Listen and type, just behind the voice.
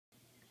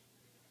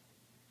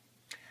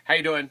How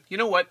you doing? You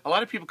know what? A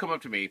lot of people come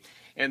up to me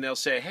and they'll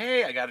say,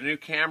 "Hey, I got a new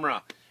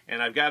camera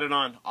and I've got it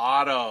on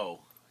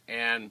auto."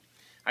 And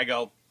I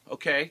go,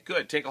 "Okay,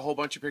 good. Take a whole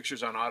bunch of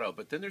pictures on auto."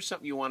 But then there's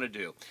something you want to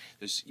do.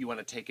 You want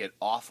to take it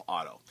off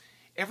auto.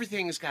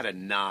 Everything's got a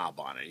knob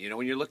on it. You know,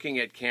 when you're looking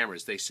at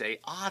cameras, they say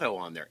auto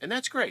on there, and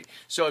that's great.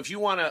 So if you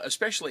want to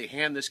especially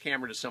hand this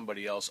camera to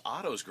somebody else,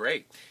 auto's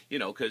great, you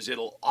know, because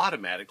it'll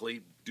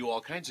automatically do all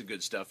kinds of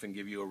good stuff and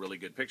give you a really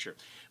good picture.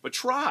 But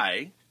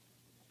try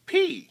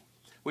P,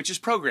 which is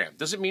program.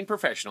 Doesn't mean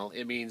professional,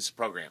 it means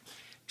program.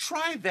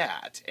 Try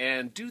that,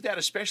 and do that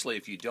especially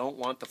if you don't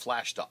want the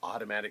flash to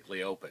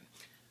automatically open.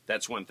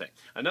 That's one thing.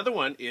 Another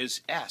one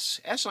is S.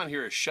 S on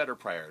here is shutter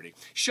priority.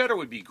 Shutter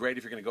would be great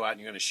if you're going to go out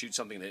and you're going to shoot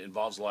something that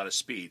involves a lot of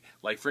speed.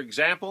 Like, for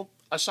example,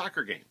 a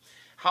soccer game.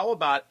 How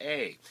about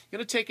A? You're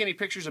going to take any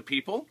pictures of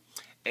people?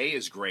 A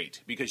is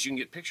great because you can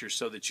get pictures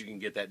so that you can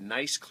get that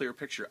nice clear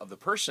picture of the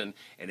person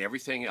and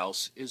everything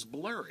else is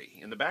blurry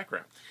in the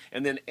background.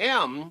 And then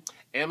M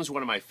is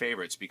one of my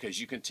favorites because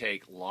you can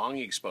take long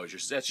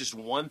exposures. That's just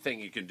one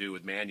thing you can do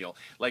with manual.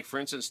 Like, for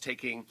instance,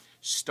 taking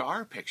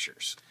star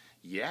pictures.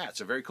 Yeah, it's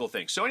a very cool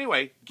thing. So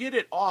anyway, get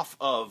it off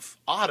of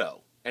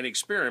auto and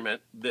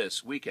experiment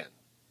this weekend.